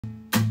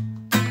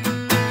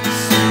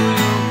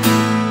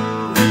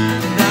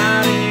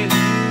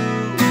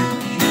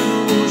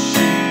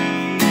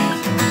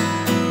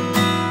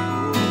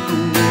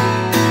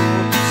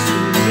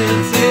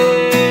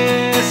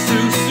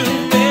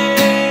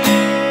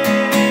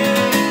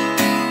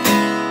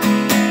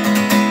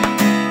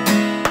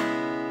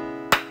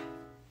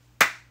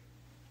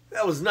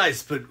was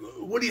nice, but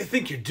what do you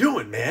think you're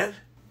doing, man?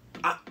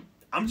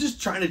 I'm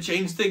just trying to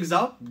change things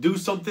up, do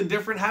something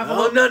different, have a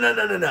Oh, look.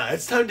 no.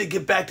 It's time to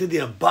get back to the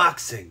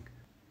unboxing.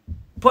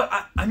 But,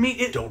 I mean,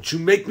 it... Don't you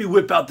make me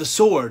whip out the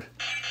sword.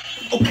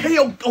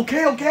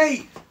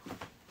 Okay.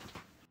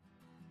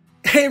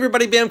 Hey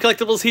everybody, Bam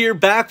Collectibles here,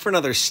 back for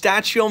another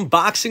statue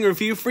unboxing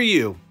review for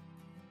you.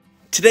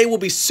 Today will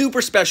be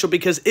super special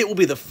because it will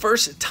be the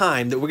first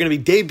time that we're going to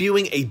be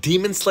debuting a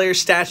Demon Slayer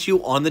statue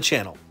on the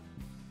channel.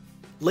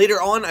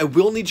 Later on, I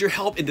will need your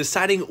help in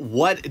deciding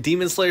what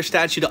Demon Slayer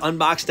statue to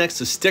unbox next,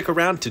 so stick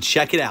around to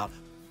check it out.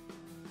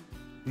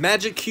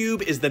 Magic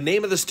Cube is the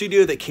name of the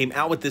studio that came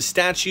out with this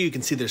statue. You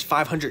can see there's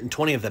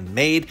 520 of them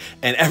made,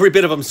 and every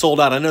bit of them sold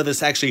out. I know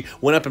this actually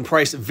went up in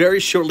price very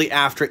shortly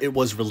after it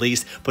was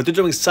released, but they're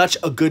doing such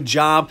a good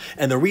job,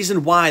 and the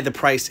reason why the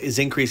price is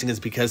increasing is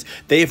because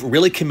they've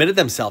really committed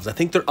themselves. I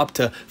think they're up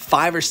to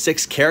 5 or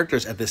 6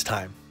 characters at this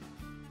time.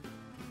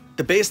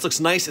 The base looks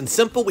nice and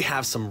simple. We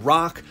have some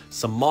rock,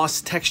 some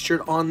moss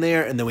textured on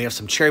there, and then we have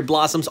some cherry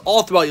blossoms.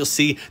 All throughout you'll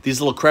see these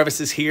little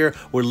crevices here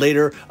where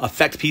later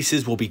effect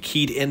pieces will be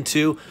keyed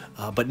into,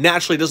 but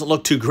naturally it doesn't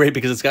look too great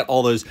because it's got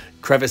all those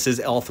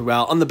crevices all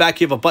throughout. On the back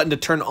you have a button to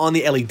turn on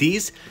the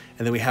LEDs,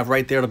 and then we have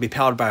right there it'll be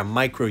powered by a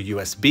micro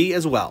USB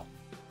as well.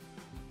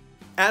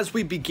 As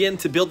we begin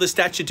to build this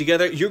statue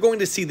together, you're going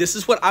to see this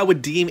is what I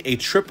would deem a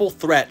triple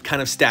threat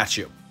kind of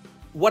statue.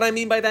 What I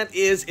mean by that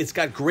is it's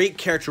got great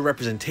character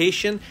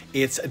representation,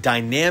 it's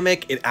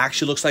dynamic, it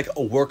actually looks like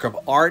a work of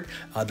art,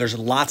 there's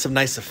lots of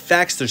nice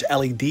effects, there's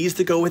LEDs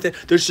to go with it,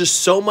 there's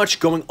just so much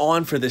going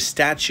on for this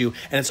statue,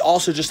 and it's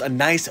also just a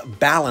nice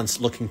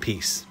balanced looking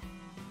piece.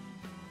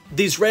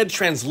 These red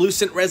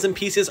translucent resin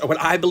pieces are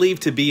what I believe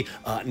to be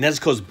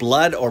Nezuko's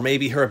blood, or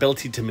maybe her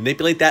ability to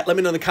manipulate that. Let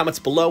me know in the comments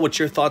below what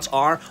your thoughts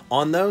are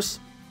on those.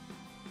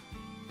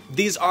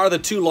 These are the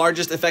 2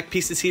 largest effect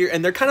pieces here,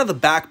 and they're kind of the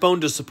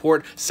backbone to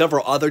support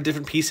several other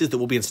different pieces that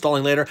we'll be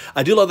installing later.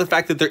 I do love the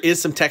fact that there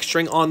is some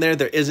texturing on there.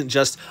 There isn't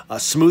just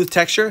a smooth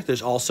texture.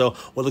 There's also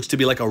what looks to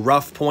be like a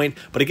rough point,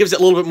 but it gives it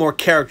a little bit more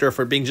character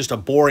for being just a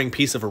boring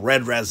piece of a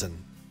red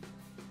resin.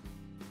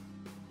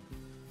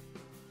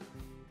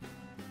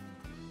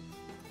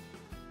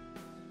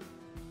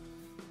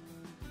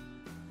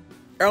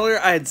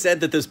 Earlier, I had said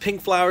that those pink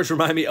flowers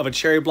remind me of a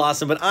cherry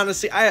blossom, but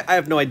honestly, I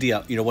have no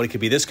idea, what it could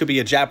be. This could be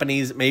a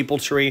Japanese maple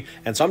tree,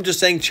 and so I'm just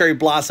saying cherry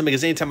blossom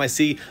because anytime I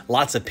see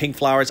lots of pink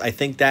flowers, I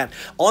think that.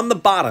 On the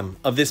bottom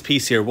of this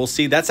piece here, we'll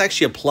see that's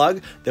actually a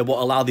plug that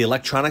will allow the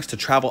electronics to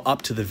travel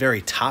up to the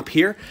very top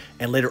here,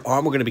 and later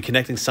on, we're going to be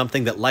connecting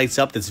something that lights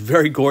up that's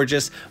very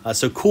gorgeous.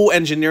 So cool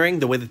engineering,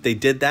 the way that they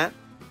did that.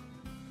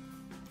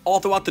 All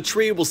throughout the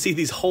tree, we'll see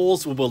these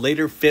holes. We will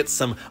later fit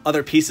some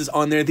other pieces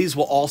on there. These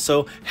will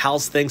also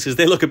house things because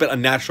they look a bit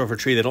unnatural for a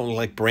tree. They don't look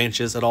like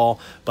branches at all.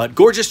 But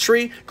gorgeous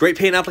tree, great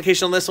paint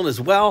application on this one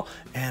as well.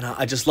 And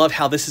I just love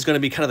how this is going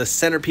to be kind of the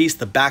centerpiece,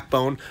 the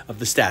backbone of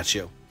the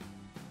statue.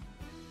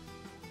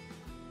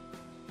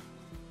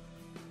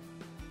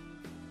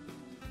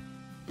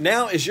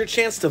 Now is your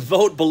chance to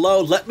vote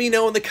below. Let me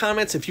know in the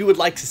comments if you would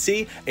like to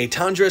see a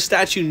Tanjiro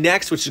statue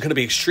next, which is going to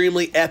be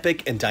extremely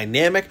epic and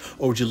dynamic,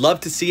 or would you love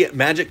to see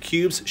Magic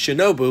Cube's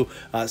Shinobu?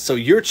 So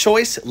your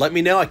choice, let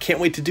me know. I can't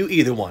wait to do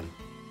either one.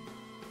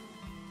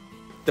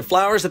 The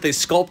flowers that they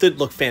sculpted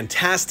look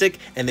fantastic,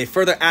 and they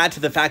further add to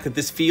the fact that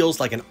this feels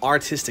like an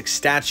artistic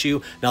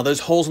statue. Now those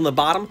holes on the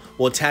bottom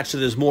will attach to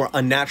those more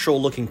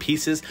unnatural looking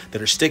pieces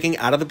that are sticking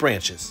out of the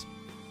branches.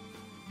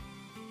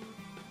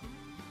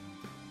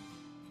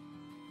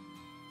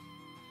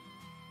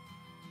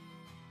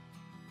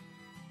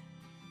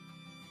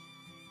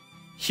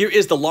 Here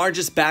is the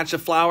largest batch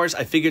of flowers.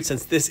 I figured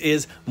since this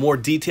is more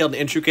detailed and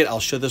intricate,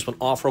 I'll show this one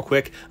off real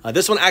quick.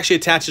 This one actually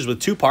attaches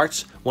with 2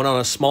 parts, one on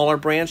a smaller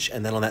branch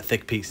and then on that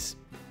thick piece.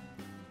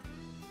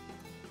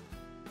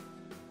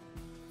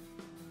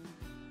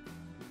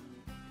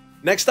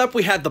 Next up,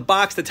 we had the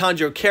box that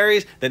Tanjiro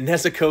carries that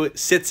Nezuko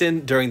sits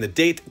in during the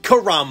date.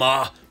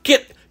 Kurama!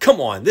 Come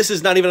on, this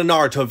is not even a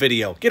Naruto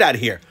video. Get out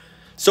of here.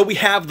 So we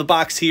have the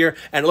box here,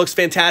 and it looks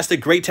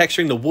fantastic. Great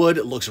texturing. The wood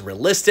looks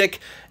realistic,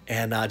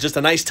 and just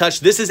a nice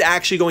touch. This is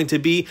actually going to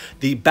be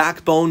the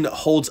backbone that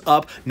holds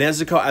up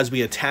Nezuko as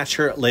we attach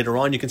her later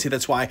on. You can see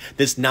that's why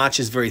this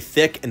notch is very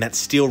thick, and that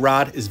steel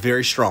rod is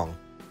very strong.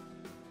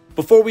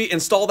 Before we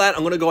install that,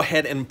 I'm going to go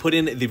ahead and put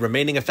in the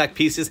remaining effect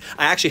pieces.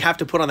 I actually have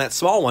to put on that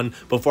small one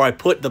before I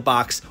put the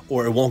box,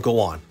 or it won't go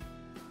on.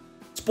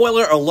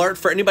 Spoiler alert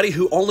for anybody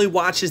who only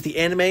watches the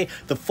anime,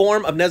 the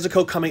form of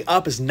Nezuko coming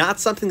up is not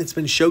something that's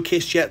been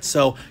showcased yet,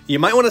 so you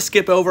might want to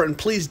skip over, and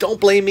please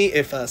don't blame me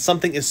if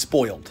something is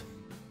spoiled.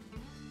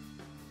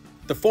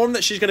 The form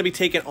that she's going to be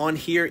taking on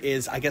here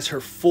is, I guess,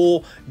 her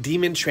full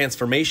demon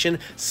transformation.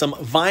 Some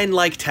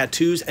vine-like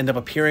tattoos end up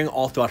appearing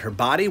all throughout her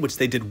body, which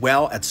they did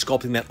well at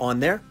sculpting that on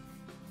there.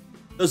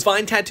 Those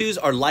vine tattoos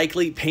are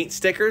likely paint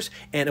stickers,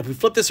 and if we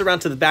flip this around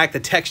to the back, the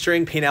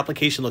texturing paint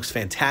application looks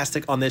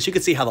fantastic on this. You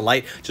can see how the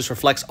light just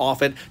reflects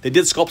off it. They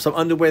did sculpt some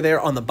underwear there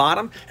on the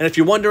bottom, and if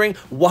you're wondering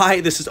why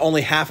this is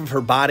only half of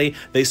her body,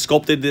 they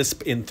sculpted this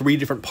in 3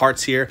 different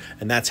parts here,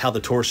 and that's how the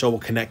torso will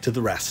connect to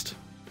the rest.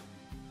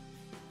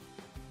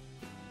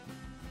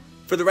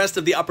 For the rest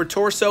of the upper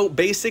torso,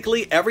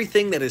 basically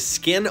everything that is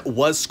skin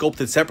was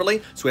sculpted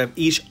separately. So we have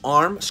each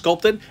arm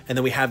sculpted, and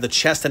then we have the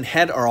chest and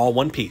head are all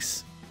one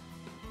piece.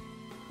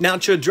 Now,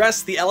 to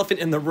address the elephant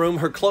in the room,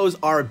 her clothes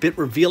are a bit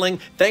revealing.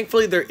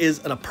 Thankfully, there is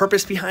a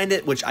purpose behind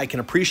it, which I can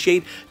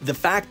appreciate. The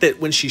fact that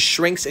when she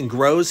shrinks and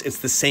grows, it's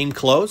the same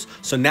clothes.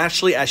 So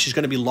naturally, as she's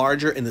going to be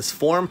larger in this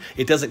form,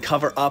 it doesn't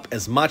cover up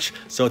as much,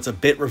 so it's a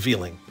bit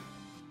revealing.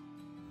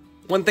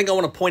 One thing I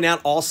want to point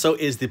out also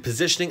is the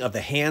positioning of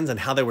the hands and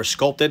how they were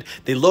sculpted.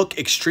 They look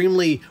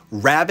extremely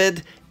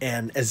rabid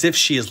and as if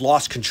she has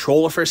lost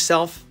control of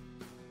herself.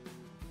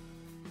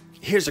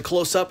 Here's a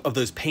close-up of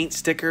those paint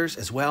stickers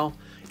as well.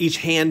 Each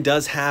hand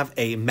does have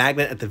a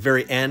magnet at the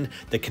very end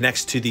that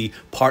connects to the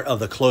part of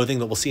the clothing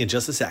that we'll see in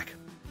just a sec.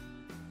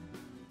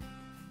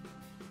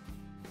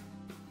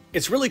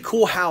 It's really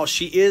cool how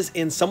she is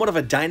in somewhat of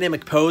a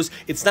dynamic pose.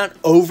 It's not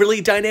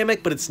overly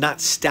dynamic, but it's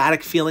not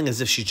static feeling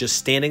as if she's just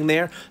standing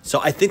there.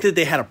 So I think that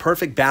they had a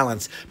perfect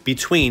balance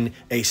between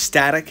a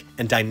static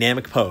and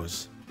dynamic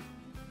pose.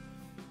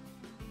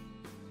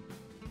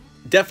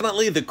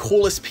 Definitely the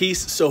coolest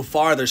piece so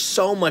far. There's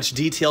so much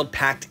detail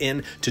packed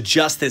in to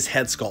just this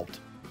head sculpt.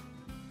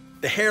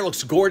 The hair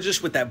looks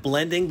gorgeous with that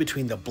blending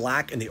between the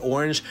black and the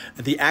orange.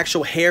 The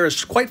actual hair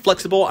is quite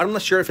flexible. I'm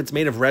not sure if it's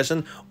made of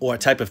resin or a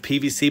type of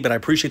PVC, but I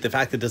appreciate the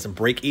fact that it doesn't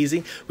break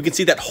easy. We can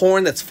see that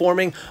horn that's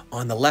forming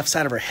on the left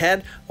side of her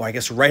head, or I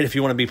guess right if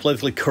you want to be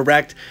politically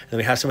correct. And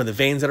we have some of the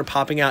veins that are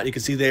popping out. You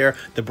can see there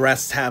the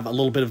breasts have a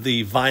little bit of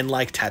the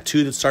vine-like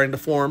tattoo that's starting to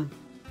form.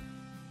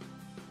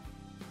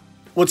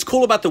 What's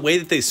cool about the way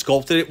that they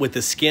sculpted it with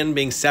the skin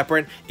being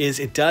separate is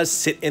it does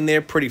sit in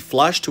there pretty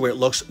flush to where it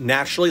looks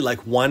naturally like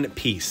one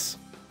piece.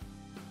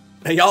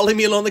 Now y'all leave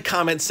me alone in the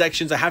comment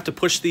sections. I have to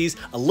push these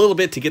a little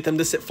bit to get them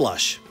to sit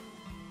flush.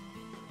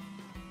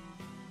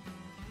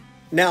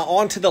 Now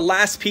on to the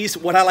last piece,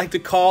 what I like to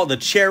call the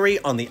cherry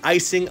on the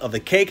icing of the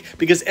cake,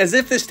 because as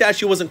if this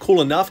statue wasn't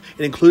cool enough,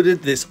 it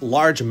included this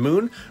large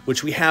moon,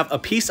 which we have a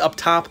piece up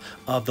top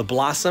of the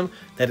blossom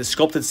that is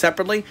sculpted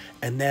separately,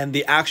 and then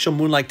the actual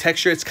moon-like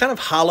texture. It's kind of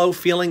hollow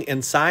feeling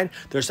inside.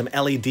 There's some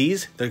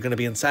LEDs that are going to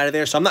be inside of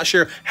there, so I'm not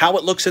sure how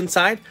it looks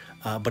inside,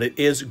 but it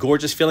is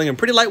gorgeous feeling and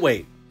pretty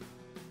lightweight.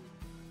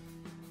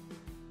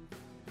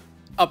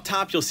 Up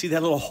top, you'll see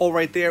that little hole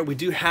right there. We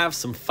do have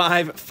some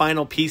 5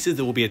 final pieces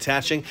that we'll be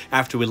attaching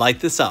after we light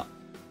this up.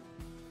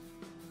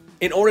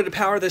 In order to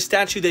power this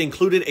statue, they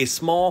included a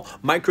small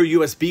micro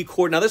USB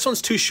cord. Now, this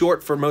one's too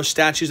short for most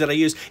statues that I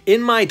use.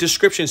 In my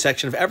description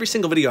section of every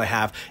single video I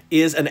have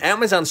is an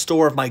Amazon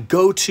store of my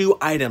go-to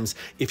items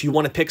if you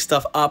want to pick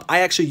stuff up.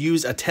 I actually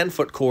use a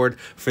 10-foot cord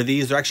for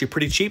these. They're actually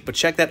pretty cheap, but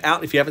check that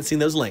out if you haven't seen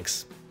those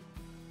links.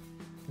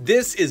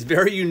 This is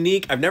very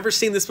unique. I've never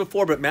seen this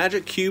before, but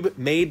Magic Cube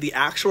made the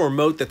actual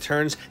remote that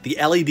turns the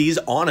LEDs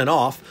on and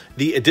off,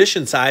 the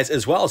edition size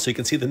as well, so you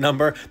can see the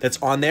number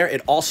that's on there.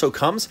 It also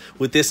comes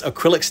with this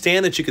acrylic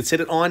stand that you can sit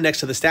it on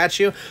next to the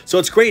statue. So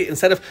it's great.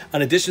 Instead of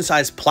an edition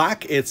size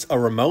plaque, it's a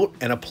remote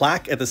and a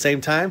plaque at the same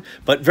time,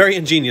 but very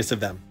ingenious of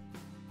them.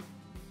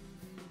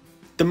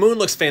 The moon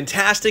looks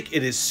fantastic.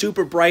 It is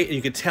super bright, and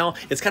you can tell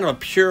it's kind of a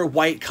pure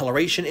white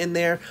coloration in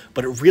there,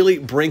 but it really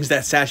brings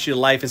that statue to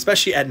life,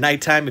 especially at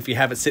nighttime if you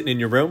have it sitting in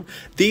your room.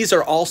 These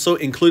are also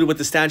included with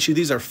the statue.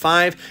 These are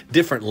 5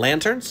 different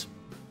lanterns.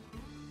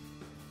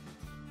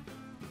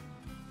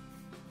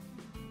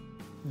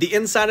 The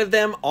inside of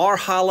them are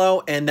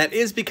hollow, and that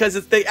is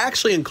because they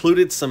actually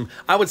included some,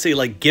 I would say,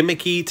 like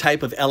gimmicky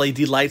type of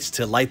LED lights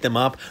to light them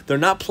up. They're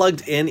not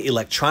plugged in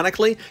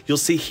electronically. You'll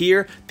see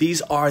here,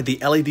 these are the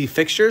LED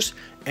fixtures,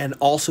 and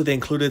also they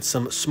included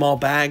some small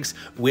bags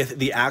with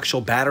the actual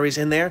batteries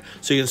in there.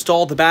 So you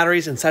install the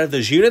batteries inside of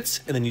those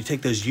units, and then you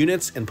take those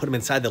units and put them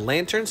inside the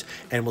lanterns,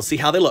 and we'll see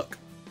how they look.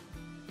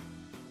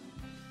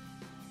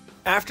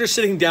 After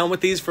sitting down with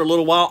these for a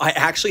little while, I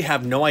actually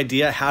have no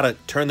idea how to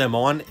turn them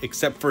on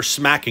except for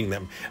smacking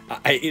them.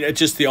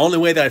 Just the only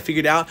way that I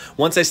figured out.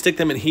 Once I stick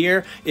them in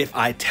here, if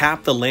I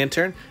tap the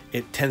lantern,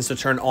 it tends to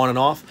turn on and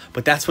off,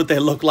 but that's what they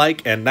look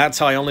like, and that's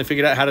how I only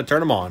figured out how to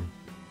turn them on.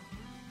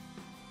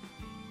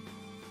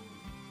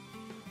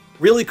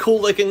 Really cool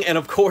looking, and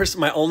of course,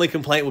 my only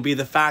complaint would be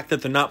the fact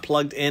that they're not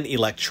plugged in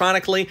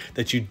electronically,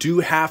 that you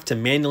do have to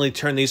manually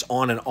turn these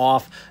on and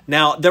off.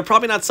 Now, they're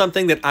probably not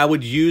something that I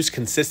would use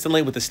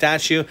consistently with the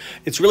statue.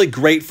 It's really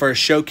great for a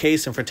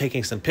showcase and for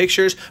taking some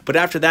pictures, but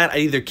after that, I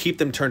either keep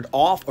them turned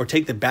off or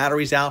take the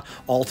batteries out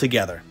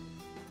altogether.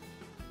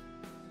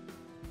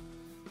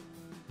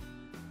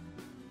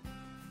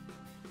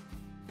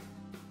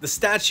 The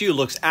statue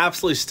looks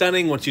absolutely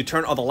stunning once you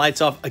turn all the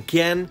lights off.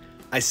 Again,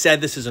 I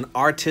said this is an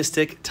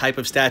artistic type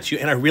of statue,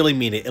 and I really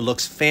mean it. It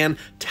looks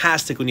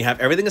fantastic when you have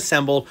everything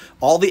assembled,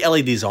 all the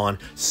LEDs on.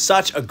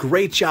 Such a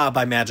great job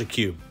by Magic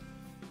Cube.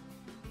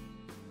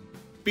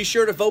 Be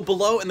sure to vote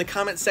below in the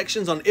comment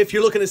sections on if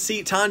you're looking to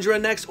see Tanjiro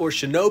next or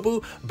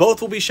Shinobu.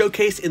 Both will be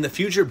showcased in the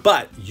future,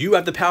 but you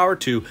have the power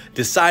to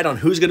decide on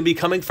who's going to be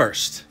coming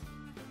first.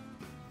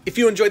 If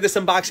you enjoyed this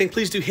unboxing,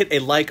 please do hit a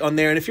like on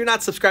there. And if you're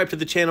not subscribed to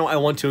the channel, I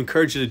want to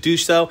encourage you to do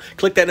so.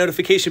 Click that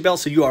notification bell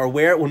so you are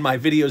aware when my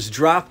videos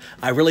drop.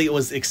 I really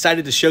was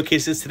excited to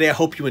showcase this today. I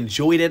hope you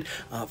enjoyed it.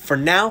 For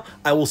now,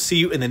 I will see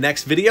you in the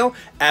next video.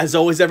 As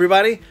always,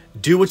 everybody,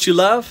 do what you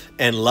love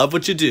and love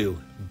what you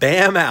do.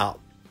 Bam out.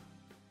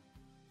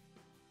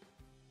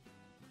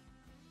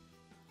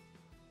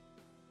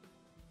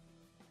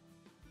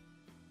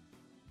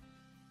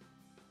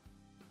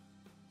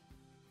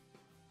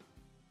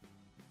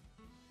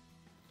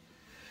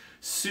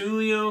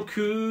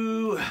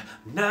 Suyoku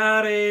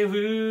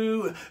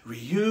nareru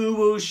ryu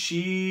wo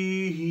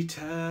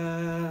shita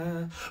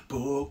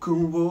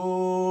boku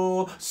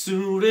wo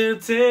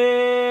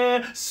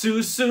surete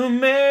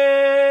susume